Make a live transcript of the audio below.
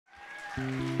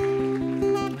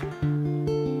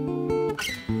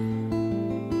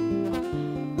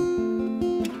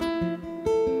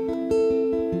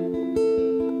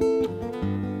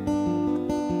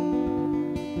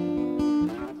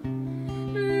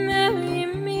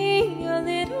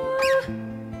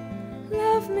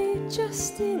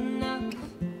Just enough.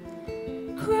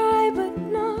 Cry but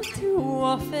not too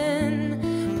often.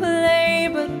 Play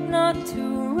but not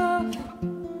too rough.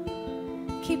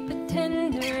 Keep a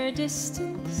tender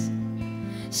distance,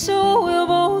 so we'll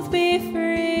both be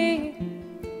free.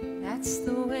 That's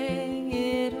the way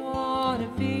it ought to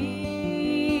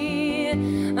be.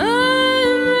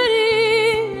 I'm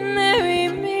ready, marry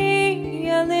me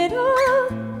a little.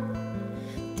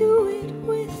 Do it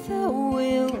with a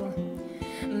will.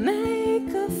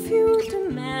 Make a few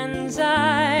demands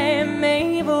I'm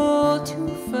able to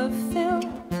fulfill.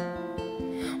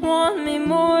 Want me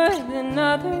more than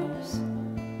others,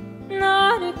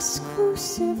 not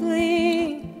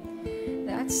exclusively.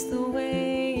 That's the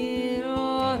way it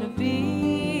ought to be.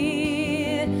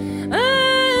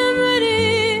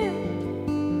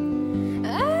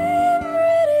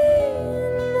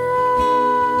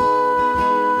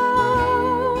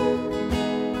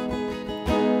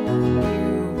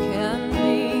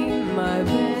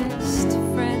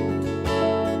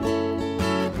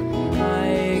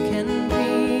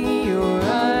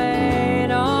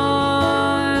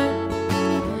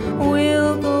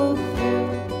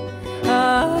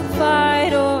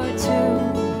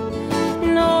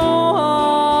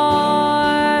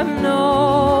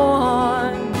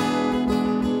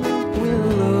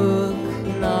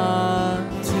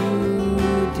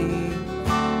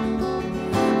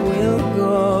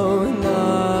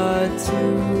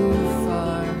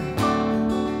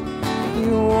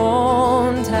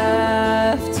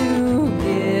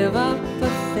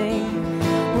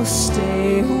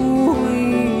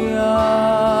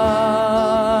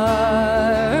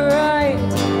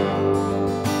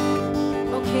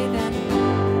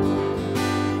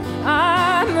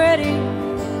 I'm ready.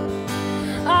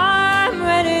 I'm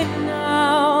ready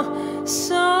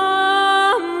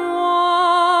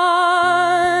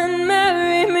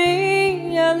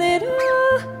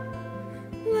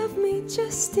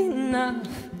just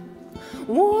enough,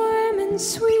 warm and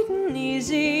sweet and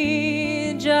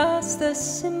easy, just the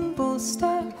simple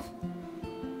stuff.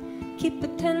 Keep a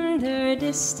tender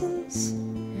distance,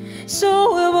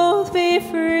 so we'll both be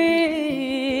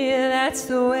free. That's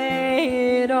the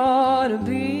way it ought to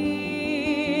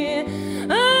be.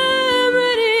 I'm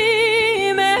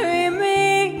ready, marry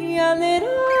me a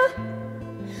little,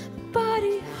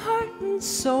 body, heart and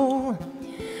soul,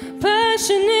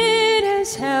 passionate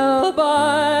as hell,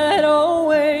 but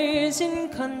always in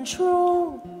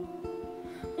control.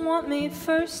 Want me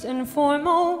first and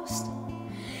foremost,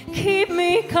 keep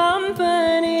me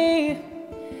company.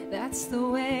 That's the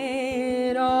way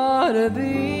it ought to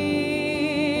be.